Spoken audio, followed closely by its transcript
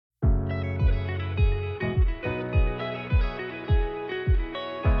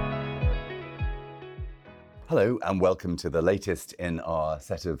Hello and welcome to the latest in our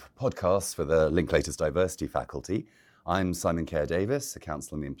set of podcasts for the Linklaters Diversity faculty. I'm Simon Kerr-Davis, a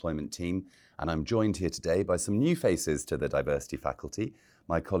counsel in the employment team, and I'm joined here today by some new faces to the diversity faculty,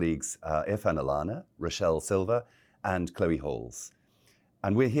 my colleagues Irfan Alana, Rochelle Silva and Chloe Halls.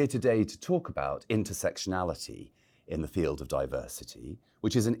 And we're here today to talk about intersectionality in the field of diversity,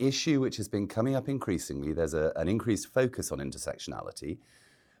 which is an issue which has been coming up increasingly. There's an increased focus on intersectionality.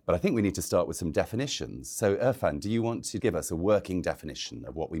 But I think we need to start with some definitions. So Irfan, do you want to give us a working definition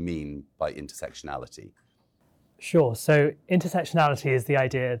of what we mean by intersectionality? Sure. So intersectionality is the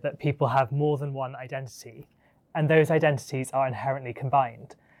idea that people have more than one identity, and those identities are inherently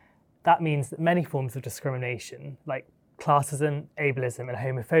combined. That means that many forms of discrimination, like classism, ableism, and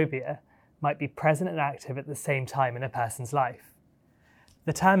homophobia, might be present and active at the same time in a person's life.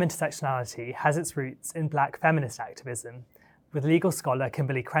 The term intersectionality has its roots in Black feminist activism, with legal scholar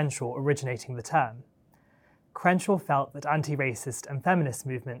Kimberly Crenshaw originating the term. Crenshaw felt that anti-racist and feminist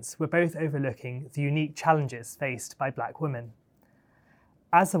movements were both overlooking the unique challenges faced by Black women.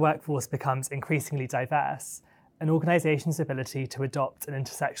 As the workforce becomes increasingly diverse, an organisation's ability to adopt an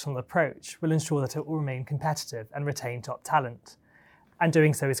intersectional approach will ensure that it will remain competitive and retain top talent. And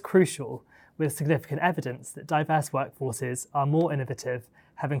doing so is crucial, with significant evidence that diverse workforces are more innovative,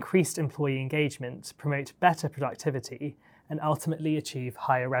 have increased employee engagement, promote better productivity, and ultimately achieve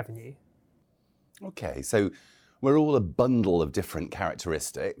higher revenue. Okay, so we're all a bundle of different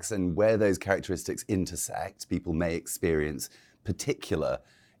characteristics, and where those characteristics intersect, people may experience particular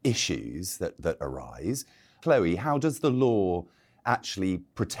issues that arise. Chloe, how does the law actually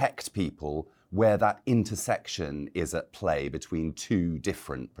protect people where that intersection is at play between two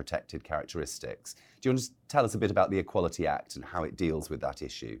different protected characteristics? Do you want to tell us a bit about the Equality Act and how it deals with that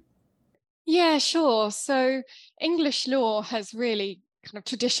issue? Yeah, sure. So English law has really kind of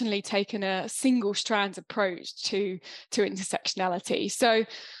traditionally taken a single strand approach to intersectionality. So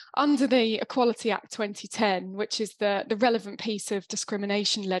under the Equality Act 2010, which is the relevant piece of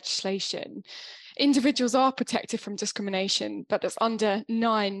discrimination legislation, individuals are protected from discrimination, but it's under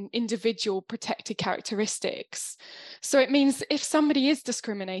 9 individual protected characteristics. So it means if somebody is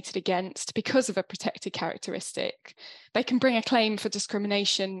discriminated against because of a protected characteristic, they can bring a claim for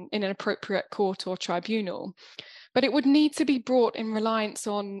discrimination in an appropriate court or tribunal. But it would need to be brought in reliance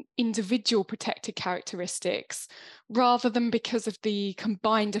on individual protected characteristics rather than because of the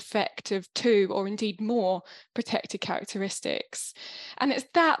combined effect of 2 or indeed more protected characteristics. And it's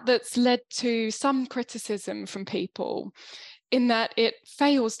that's led to some criticism from people in that it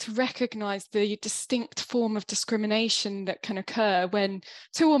fails to recognise the distinct form of discrimination that can occur when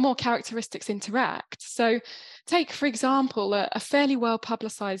 2 or more characteristics interact. So take, for example, a fairly well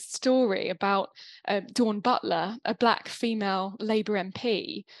publicised story about Dawn Butler, a Black female Labour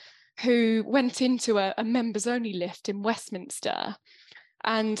MP, who went into a members-only lift in Westminster,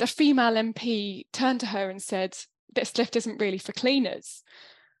 and a female MP turned to her and said, "This lift isn't really for cleaners."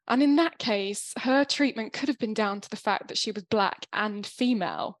 And in that case, her treatment could have been down to the fact that she was Black and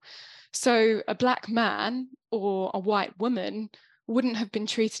female. So a Black man or a white woman wouldn't have been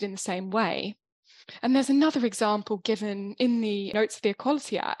treated in the same way. And there's another example given in the notes of the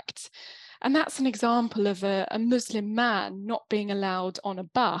Equality Act, and that's an example of a Muslim man not being allowed on a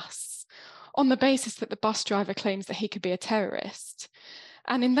bus on the basis that the bus driver claims that he could be a terrorist.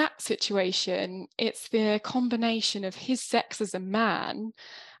 And in that situation, it's the combination of his sex as a man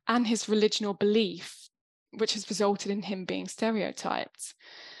and his religion or belief, which has resulted in him being stereotyped.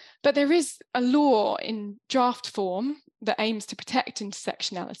 But there is a law in draft form that aims to protect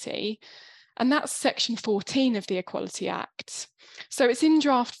intersectionality, and that's Section 14 of the Equality Act. So it's in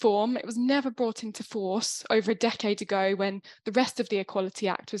draft form. It was never brought into force over a decade ago when the rest of the Equality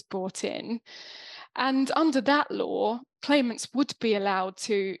Act was brought in. And under that law, claimants would be allowed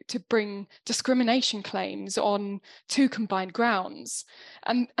to bring discrimination claims on 2 combined grounds.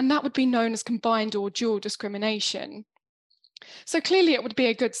 And that would be known as combined or dual discrimination. So clearly it would be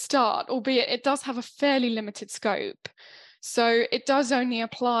a good start, albeit it does have a fairly limited scope. So it does only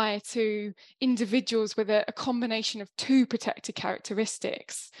apply to individuals with a combination of 2 protected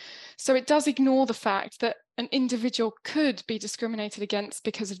characteristics. So it does ignore the fact that an individual could be discriminated against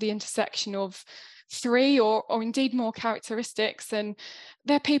because of the intersection of 3 or indeed more characteristics, and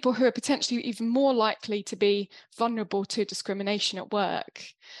they're people who are potentially even more likely to be vulnerable to discrimination at work.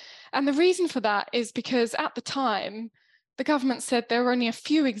 And the reason for that is because at the time, the government said there were only a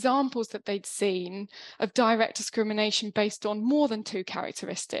few examples that they'd seen of direct discrimination based on more than two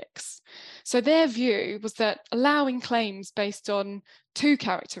characteristics. So their view was that allowing claims based on two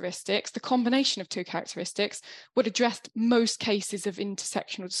characteristics, the combination of two characteristics, would address most cases of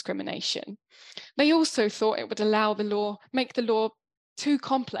intersectional discrimination. They also thought it would make the law too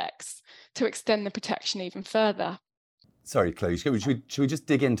complex to extend the protection even further. Sorry, Chloe, should we just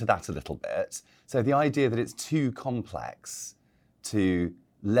dig into that a little bit? So the idea that it's too complex to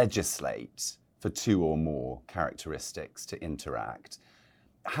legislate for two or more characteristics to interact.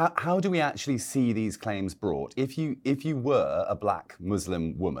 How do we actually see these claims brought? If you were a black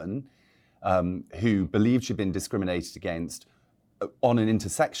Muslim woman who believed she'd been discriminated against on an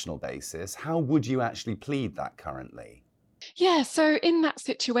intersectional basis, how would you actually plead that currently? Yeah, so in that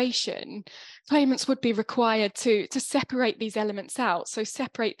situation, claimants would be required to separate these elements out. So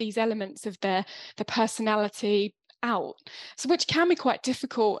separate these elements of their personality out, so which can be quite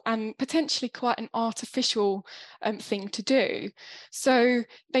difficult and potentially quite an artificial thing to do. So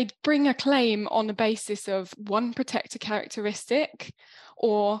they'd bring a claim on the basis of one protected characteristic,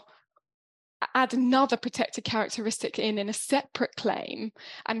 or add another protected characteristic in a separate claim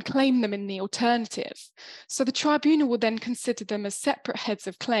and claim them in the alternative. So the tribunal will then consider them as separate heads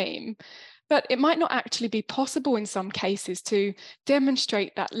of claim, but it might not actually be possible in some cases to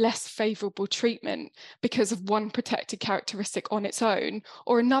demonstrate that less favourable treatment because of one protected characteristic on its own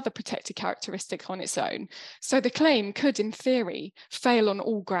or another protected characteristic on its own. So the claim could, in theory, fail on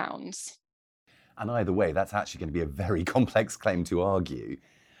all grounds. And either way, that's actually going to be a very complex claim to argue.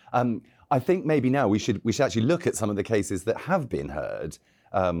 I think maybe now we should actually look at some of the cases that have been heard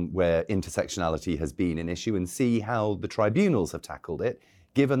where intersectionality has been an issue and see how the tribunals have tackled it,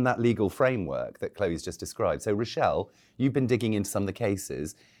 given that legal framework that Chloe's just described. So Rochelle, you've been digging into some of the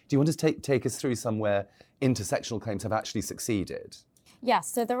cases. Do you want to take us through some where intersectional claims have actually succeeded?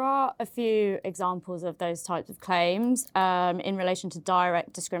 Yes, so there are a few examples of those types of claims in relation to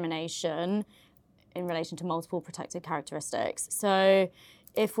direct discrimination, in relation to multiple protected characteristics. So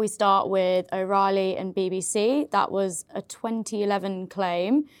if we start with O'Reilly and BBC, that was a 2011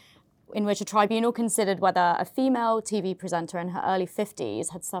 claim in which a tribunal considered whether a female TV presenter in her early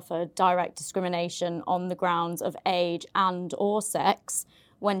 50s had suffered direct discrimination on the grounds of age and or sex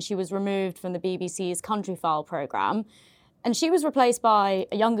when she was removed from the BBC's Country File programme. And she was replaced by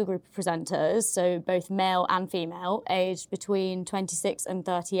a younger group of presenters, so both male and female, aged between 26 and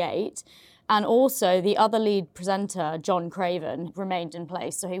 38. And also the other lead presenter, John Craven, remained in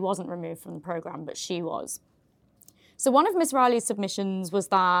place. So he wasn't removed from the programme, but she was. So one of Miss Riley's submissions was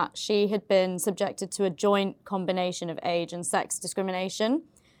that she had been subjected to a joint combination of age and sex discrimination.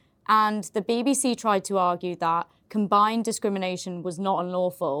 And the BBC tried to argue that combined discrimination was not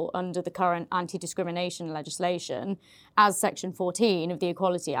unlawful under the current anti-discrimination legislation, as Section 14 of the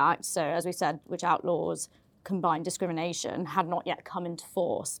Equality Act, so as we said, which outlaws combined discrimination, had not yet come into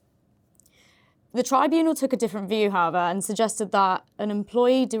force. The tribunal took a different view, however, and suggested that an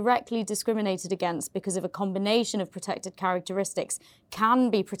employee directly discriminated against because of a combination of protected characteristics can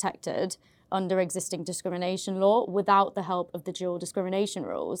be protected under existing discrimination law without the help of the dual discrimination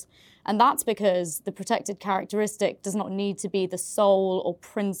rules. And that's because the protected characteristic does not need to be the sole or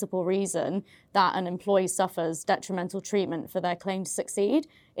principal reason that an employee suffers detrimental treatment for their claim to succeed.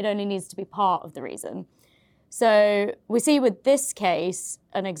 It only needs to be part of the reason. So we see with this case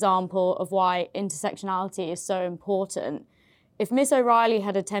an example of why intersectionality is so important. If Miss O'Reilly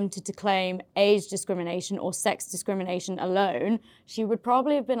had attempted to claim age discrimination or sex discrimination alone, she would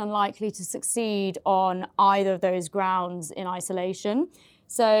probably have been unlikely to succeed on either of those grounds in isolation.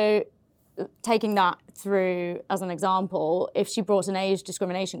 So taking that through as an example, if she brought an age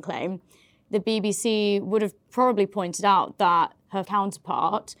discrimination claim, the BBC would have probably pointed out that her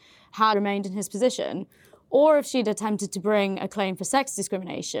counterpart had remained in his position. Or if she'd attempted to bring a claim for sex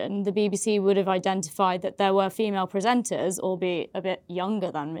discrimination, the BBC would have identified that there were female presenters, albeit a bit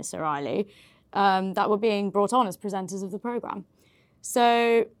younger than Miss O'Reilly, that were being brought on as presenters of the programme.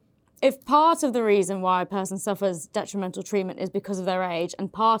 So if part of the reason why a person suffers detrimental treatment is because of their age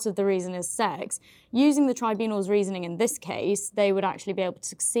and part of the reason is sex, using the tribunal's reasoning in this case, they would actually be able to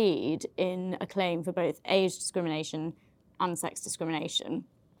succeed in a claim for both age discrimination and sex discrimination.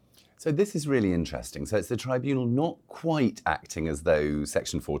 So this is really interesting. So it's the tribunal not quite acting as though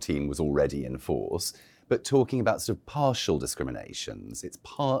Section 14 was already in force, but talking about sort of partial discriminations. It's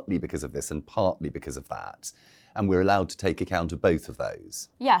partly because of this and partly because of that. And we're allowed to take account of both of those.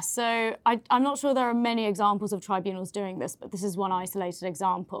 Yes, so I'm not sure there are many examples of tribunals doing this, but this is one isolated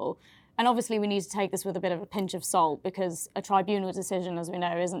example. And obviously we need to take this with a bit of a pinch of salt because a tribunal decision, as we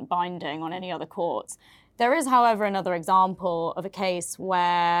know, isn't binding on any other courts. There is, however, another example of a case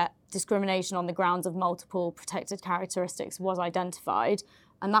where discrimination on the grounds of multiple protected characteristics was identified,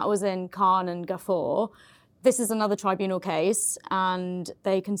 and that was in Khan and Ghaffur. This is another tribunal case, and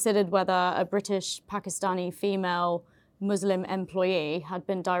they considered whether a British Pakistani female Muslim employee had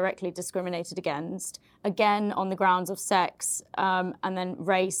been directly discriminated against, again on the grounds of sex and then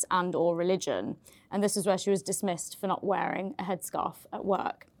race and or religion. And this is where she was dismissed for not wearing a headscarf at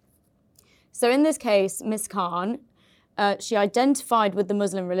work. So in this case, Miss Khan, she identified with the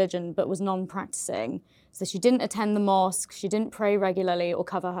Muslim religion but was non-practicing. So she didn't attend the mosque, she didn't pray regularly or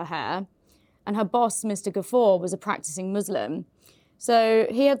cover her hair. And her boss, Mr. Ghaffur, was a practicing Muslim. So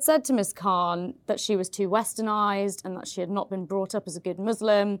he had said to Miss Khan that she was too westernized and that she had not been brought up as a good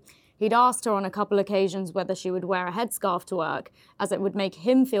Muslim. He'd asked her on a couple occasions whether she would wear a headscarf to work, as it would make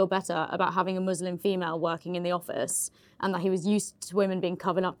him feel better about having a Muslim female working in the office, and that he was used to women being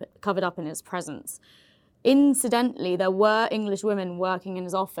covered up in his presence. Incidentally, there were English women working in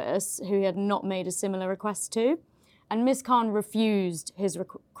his office who he had not made a similar request to, and Miss Khan refused his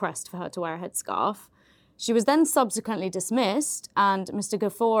request for her to wear a headscarf. She was then subsequently dismissed, and Mr.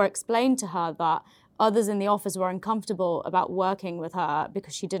 Ghaffur explained to her that others in the office were uncomfortable about working with her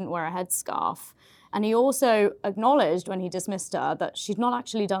because she didn't wear a headscarf. And he also acknowledged when he dismissed her that she'd not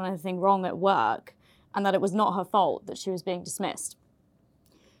actually done anything wrong at work and that it was not her fault that she was being dismissed.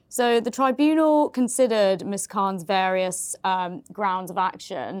 So the tribunal considered Miss Khan's various grounds of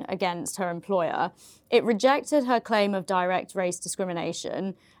action against her employer. It rejected her claim of direct race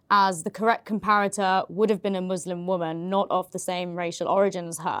discrimination, as the correct comparator would have been a Muslim woman, not of the same racial origin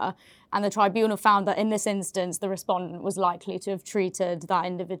as her. And the tribunal found that in this instance, the respondent was likely to have treated that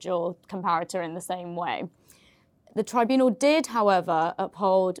individual comparator in the same way. The tribunal did, however,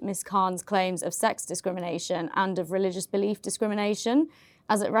 uphold Miss Khan's claims of sex discrimination and of religious belief discrimination,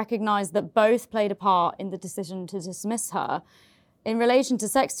 as it recognised that both played a part in the decision to dismiss her. In relation to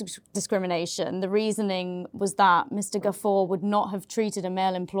sex discrimination, the reasoning was that Mr. Ghaffur would not have treated a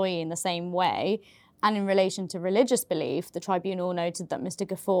male employee in the same way. And in relation to religious belief, the tribunal noted that Mr.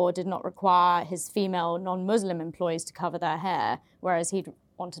 Ghaffur did not require his female non-Muslim employees to cover their hair, whereas he'd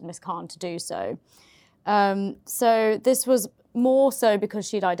wanted Miss Khan to do so. So this was more so because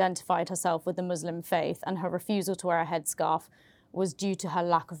she'd identified herself with the Muslim faith, and her refusal to wear a headscarf was due to her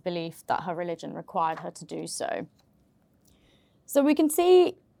lack of belief that her religion required her to do so. So we can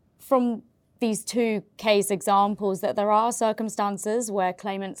see from these two case examples that there are circumstances where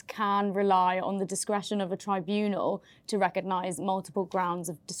claimants can rely on the discretion of a tribunal to recognise multiple grounds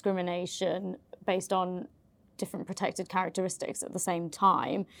of discrimination based on different protected characteristics at the same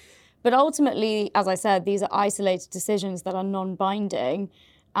time. But ultimately, as I said, these are isolated decisions that are non-binding.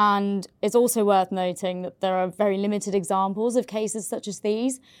 And it's also worth noting that there are very limited examples of cases such as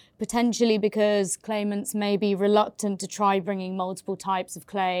these, potentially because claimants may be reluctant to try bringing multiple types of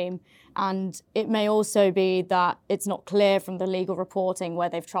claim. And it may also be that it's not clear from the legal reporting where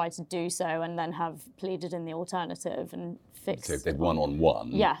they've tried to do so and then have pleaded in the alternative and fixed. So if they've won on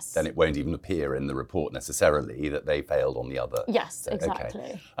one, yes, then it won't even appear in the report necessarily that they failed on the other. Yes,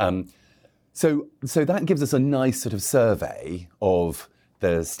 exactly. Okay. So that gives us a nice sort of survey of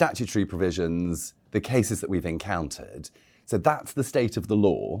the statutory provisions, the cases that we've encountered. So that's the state of the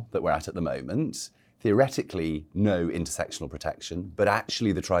law that we're at the moment. Theoretically, no intersectional protection, but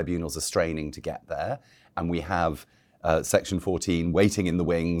actually the tribunals are straining to get there. And we have Section 14 waiting in the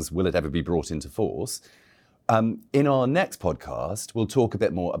wings. Will it ever be brought into force? In our next podcast, we'll talk a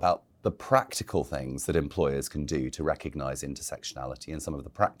bit more about the practical things that employers can do to recognise intersectionality and some of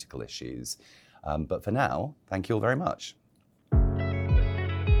the practical issues. But for now, thank you all very much.